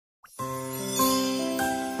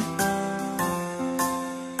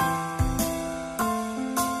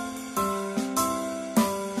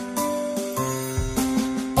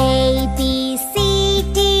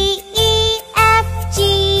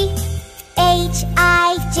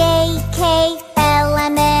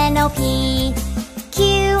P. Q,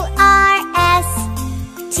 R, S,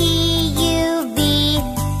 T, U, V,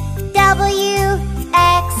 W,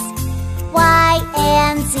 X, Y,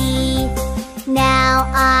 and Z. Now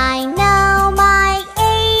I know my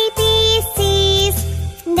ABCs.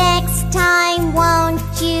 Next time, won't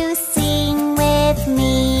you sing with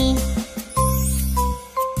me?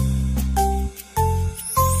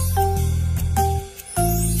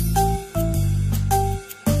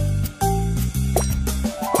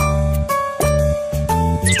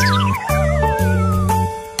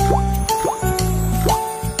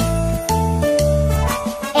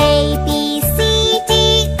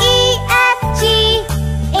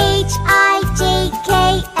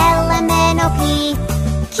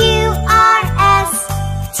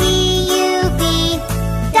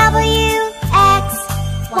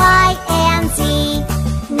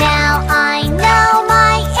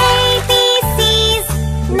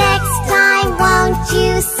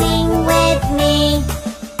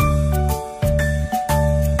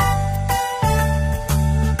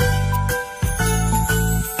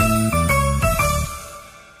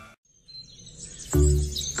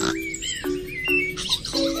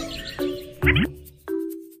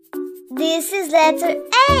 This is letter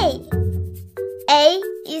A. A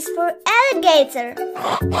is for alligator.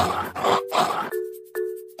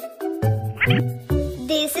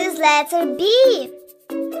 This is letter B.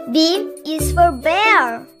 B is for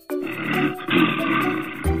bear.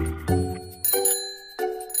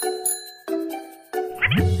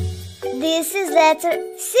 This is letter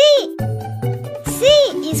C. C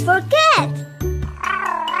is for cat.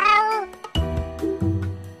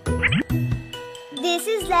 This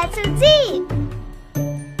is letter D.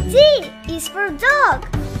 D is for dog.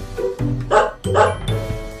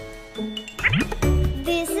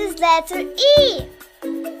 This is letter E.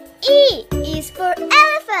 E is for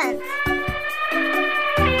elephant.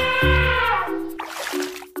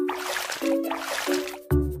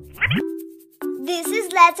 This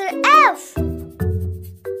is letter F.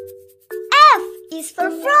 F is for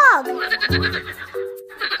frog.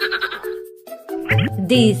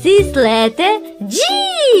 This is letter G.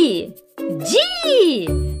 G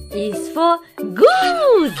is for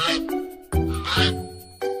goose.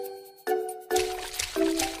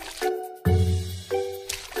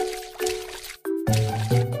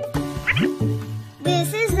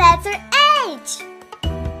 This is letter H.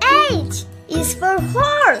 H is for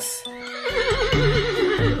horse.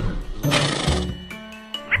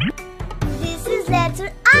 This is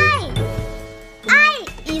letter I. I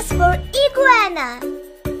is for iguana.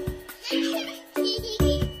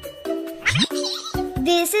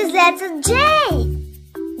 This is letter J.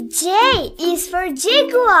 J is for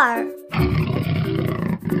jaguar.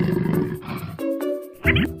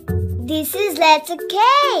 This is letter K.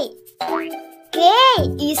 K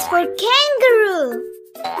is for kangaroo.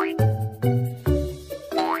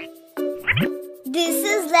 This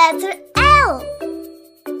is letter L.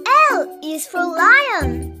 L is for lion.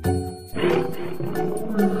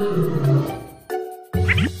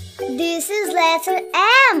 This is letter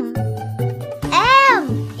M.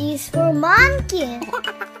 M is for monkey.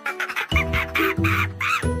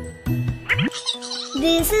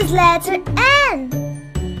 This is letter N.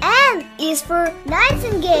 N is for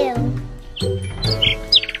nightingale.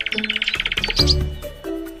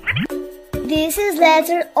 This is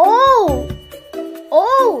letter O.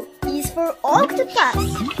 O is for octopus.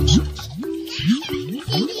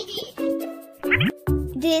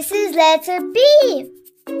 This is letter B.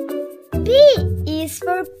 B is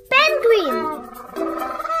for penguin.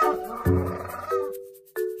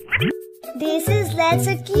 This is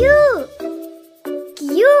letter Q.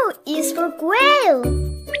 Q is for quail.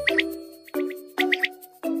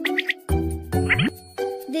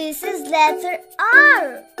 This is letter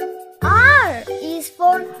R. R is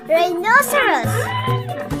for rhinoceros.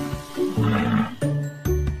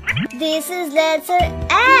 This is letter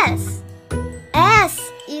S. S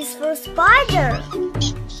is for spider.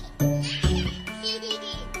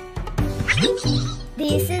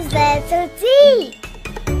 This is letter T.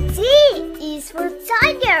 T is for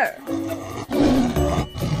tiger.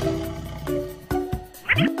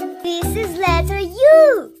 This is letter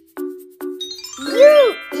U.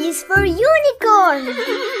 U is for unicorn.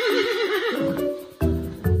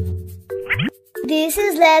 This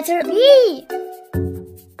is letter V.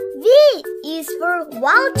 V is for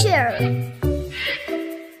vulture.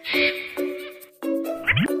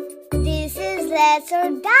 This is letter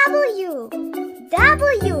W.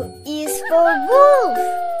 W is for wolf.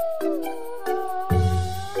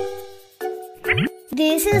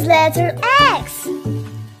 This is letter X.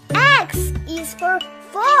 X is for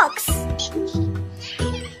fox.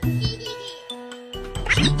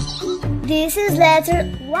 This is letter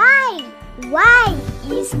Y. Y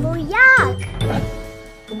is for yak.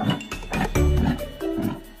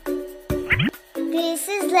 This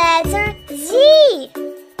is letter Z.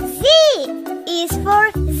 Z is for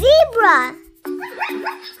zebra.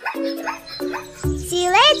 See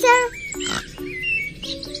you later.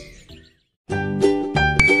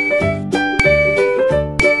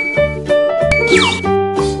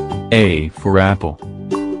 A for apple.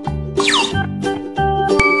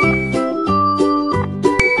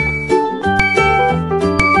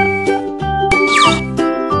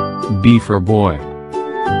 B for boy.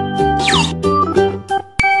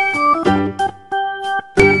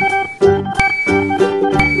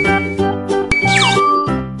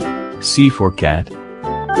 C for cat.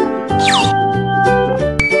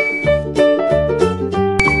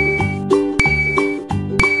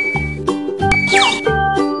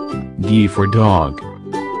 D for dog.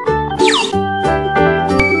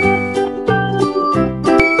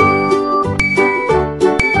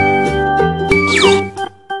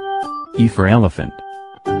 E for elephant.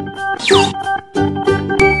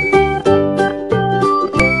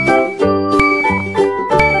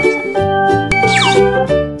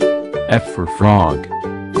 F for frog.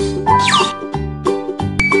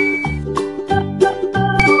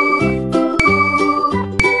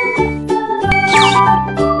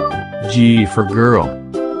 G for girl.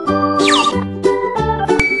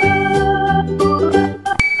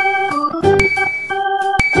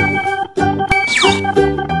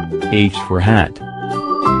 H for hat.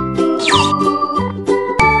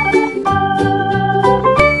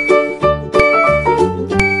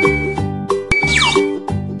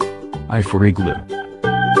 I for igloo.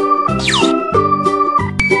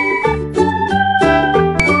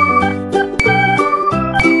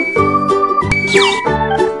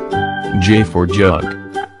 J for jug.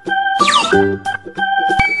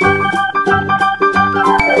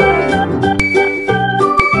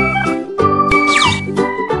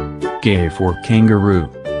 K for kangaroo.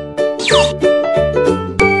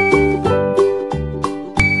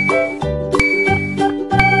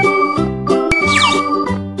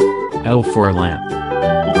 L for lamp.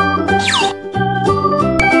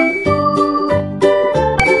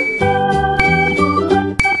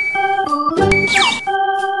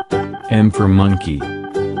 M for monkey.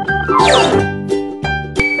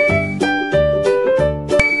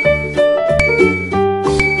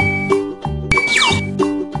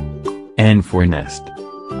 N for nest.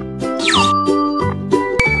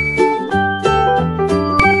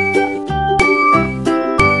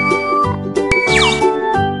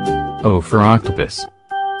 O for octopus.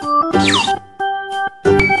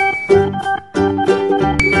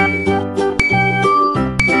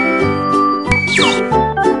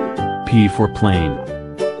 P for plane.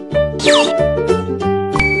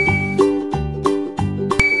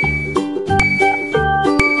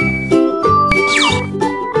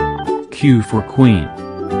 Q for queen.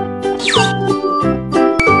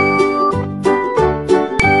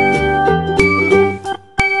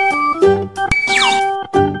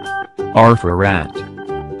 R for rat.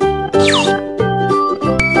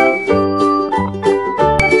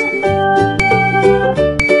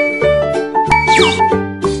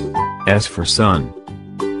 S for sun.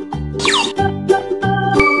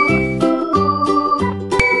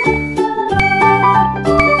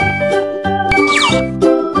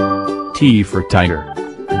 T for tiger.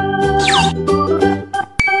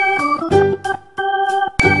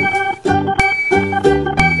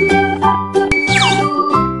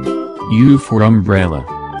 U for umbrella.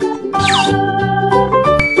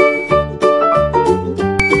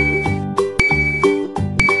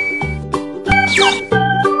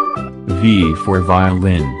 V for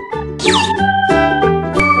violin.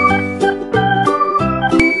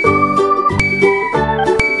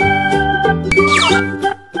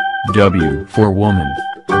 W for woman.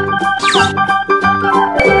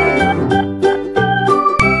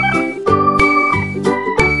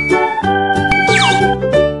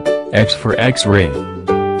 X for X-ray.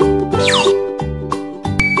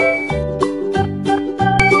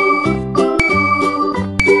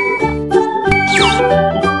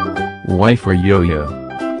 Y for yo-yo.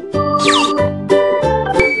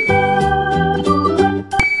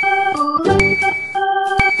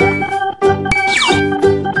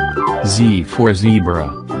 Z for zebra.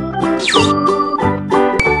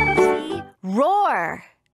 Roar.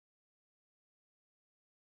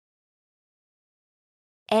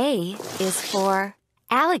 A is for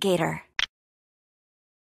alligator.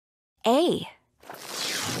 A.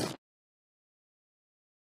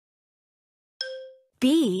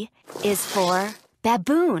 B is for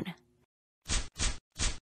baboon.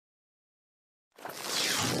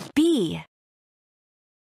 C.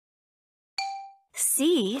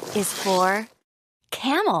 C is for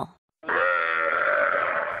camel.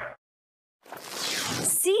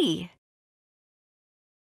 C.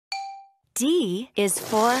 D is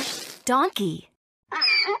for donkey.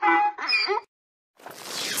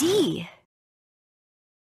 D.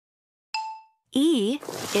 E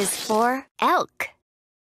is for elk.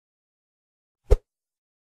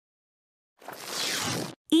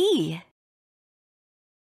 E.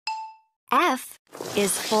 F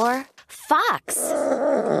is for fox.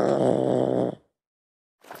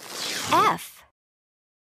 F.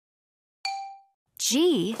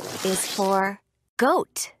 G is for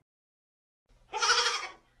goat.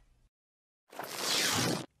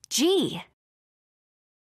 G.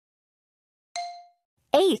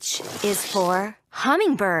 H is for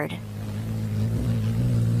hummingbird.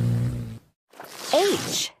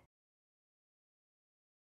 H.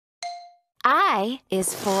 I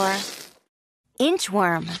is for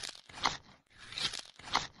inchworm.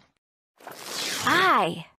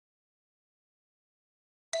 I.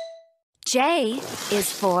 J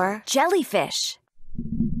is for jellyfish.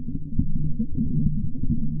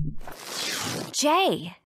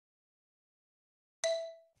 J.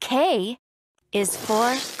 K is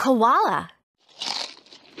for koala.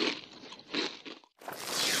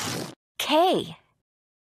 K.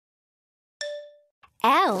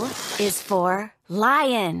 L is for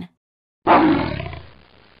lion.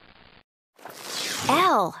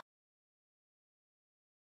 L.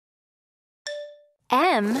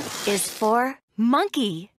 M is for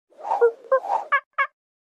monkey.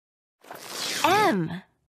 M.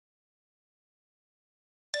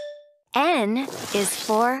 N is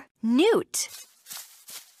for newt.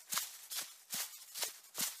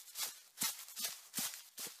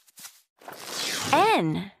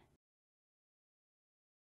 N.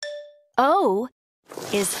 O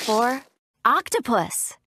is for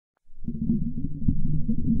octopus.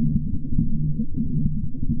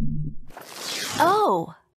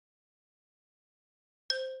 O.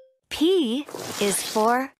 P is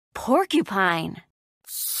for porcupine.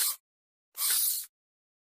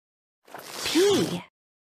 P.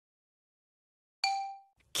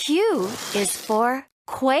 Q is for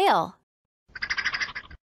quail.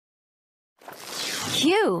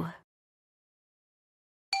 Q.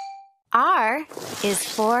 R is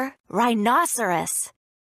for rhinoceros.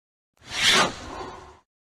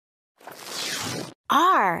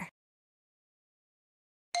 R.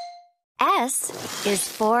 S is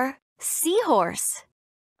for seahorse.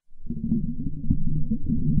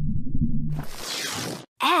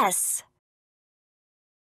 S.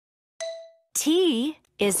 T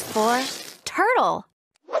is for turtle.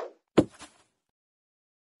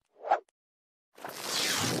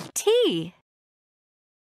 T.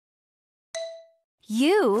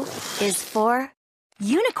 U is for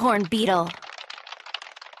unicorn beetle.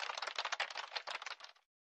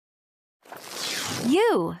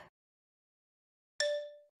 U.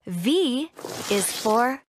 V is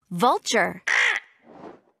for vulture.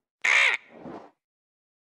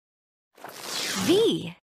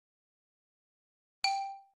 V.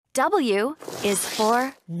 W is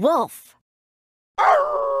for wolf.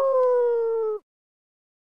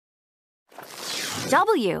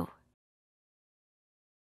 W.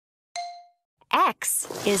 X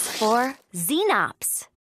is for xenops.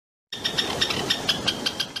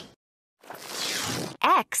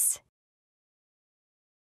 X.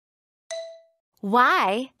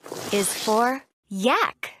 Y is for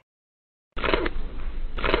yak.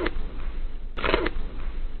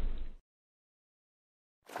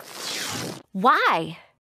 Y.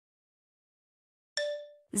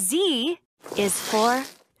 Z is for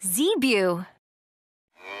zebu.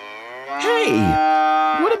 Hey,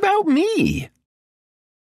 what about me?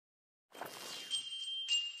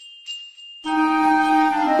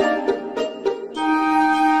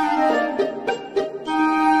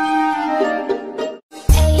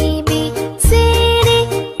 A, B, C, D,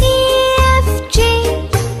 E, F, G,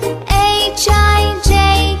 H, I, J,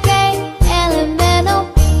 K, L, M, N,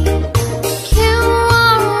 O, P, Q,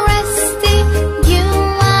 R, S, T, U,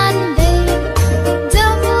 and V,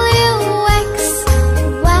 W, X,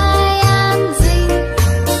 Y, and Z.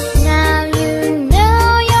 Now you know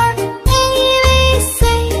your ABC.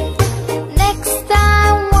 Next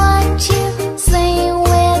time watch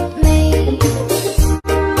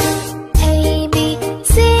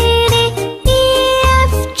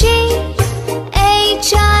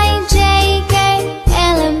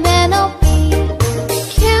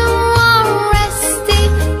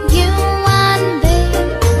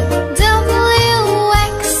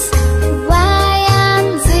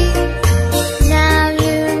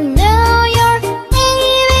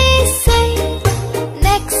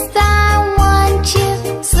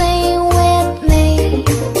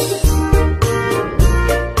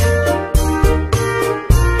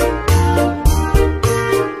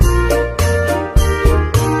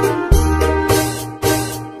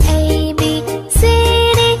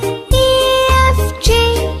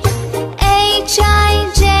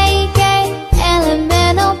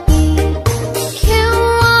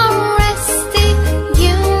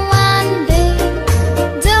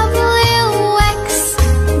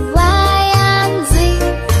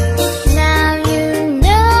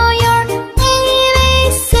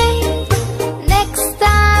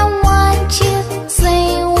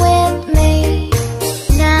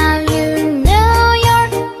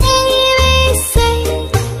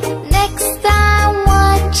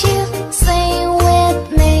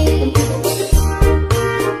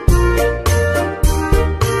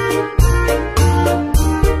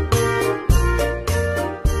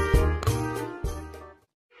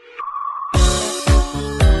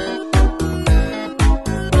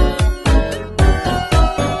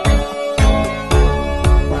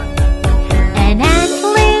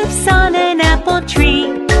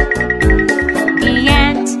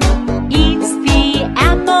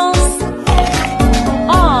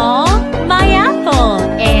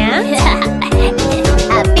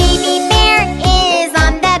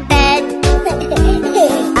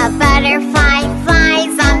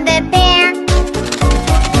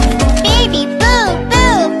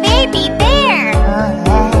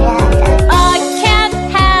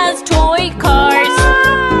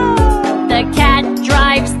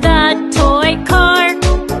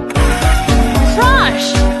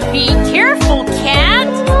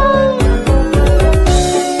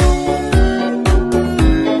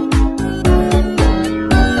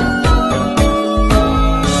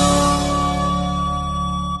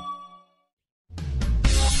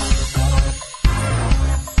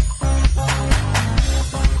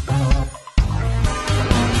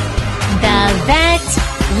vet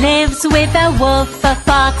lives with a wolf, a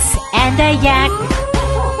fox, and a yak.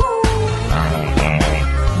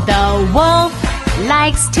 The wolf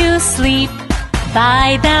likes to sleep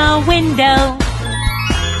by the window.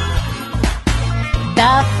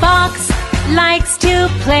 The fox likes to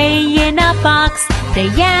play in a box. The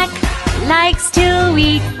yak likes to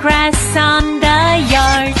eat grass on the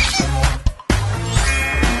yard.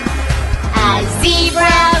 A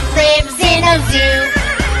zebra lives in a zoo.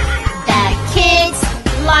 The kids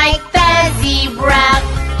like the zebra.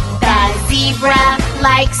 The zebra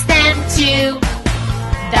likes them too.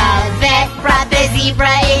 The vet brought the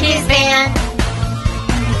zebra in his van.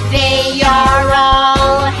 They are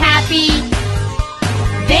all happy.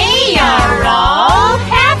 They are all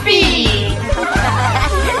happy.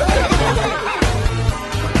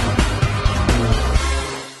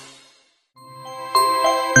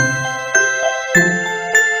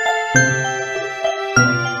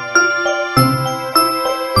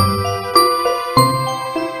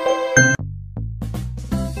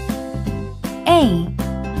 A,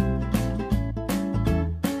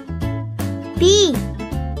 B,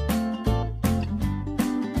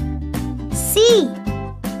 C,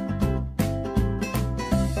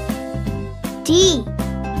 D, E,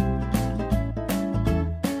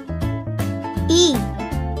 F, G,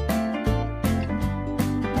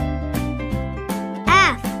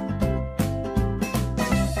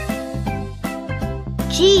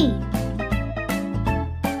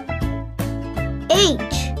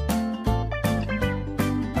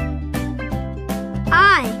 I,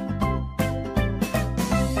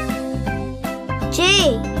 J,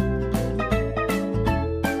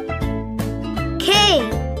 K,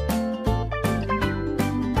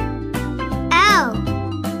 L,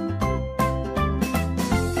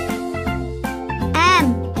 M,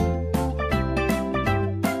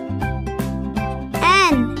 N,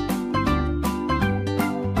 O, P,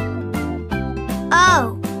 Q,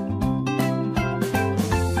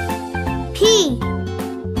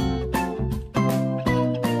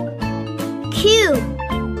 R,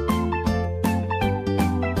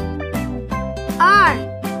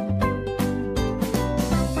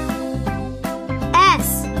 S,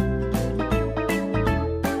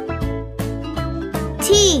 T,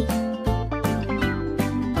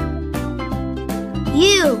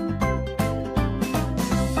 U,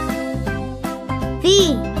 V,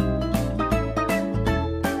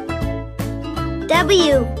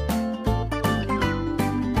 W,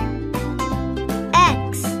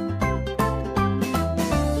 X,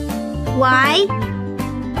 Y,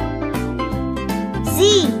 Z.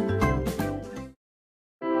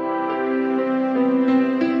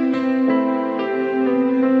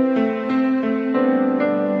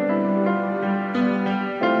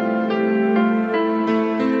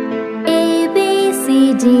 A, B,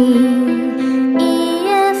 C, D, E,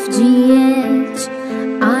 F, G, H,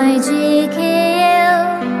 I, J, K, L,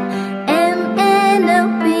 M, N, O,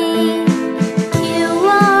 P, Q,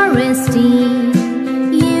 R, S, T,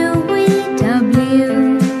 U, V,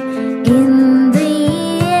 W. In the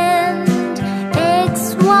end,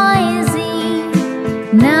 X, Y, Z.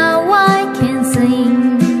 Now I can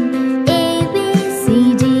sing A, B, C,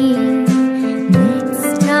 D.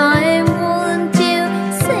 Next time, won't you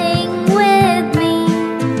sing with me?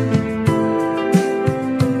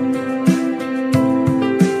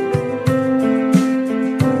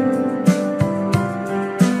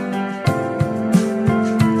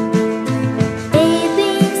 A, B,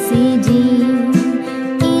 C, D,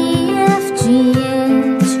 E, F, G,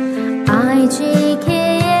 H, I, J, K,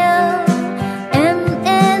 L, M,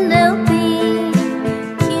 N, O, P,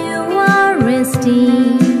 Q, R, S, T,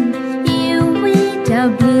 U, V,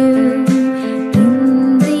 W. In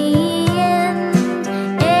the end,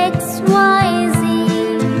 X, Y, Z.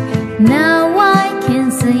 Now I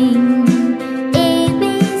can sing A, B,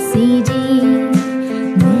 C, D.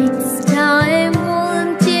 Next time,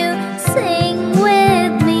 won't you sing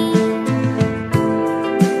with me?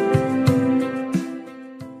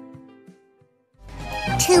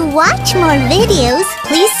 To watch more videos,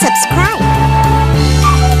 please subscribe.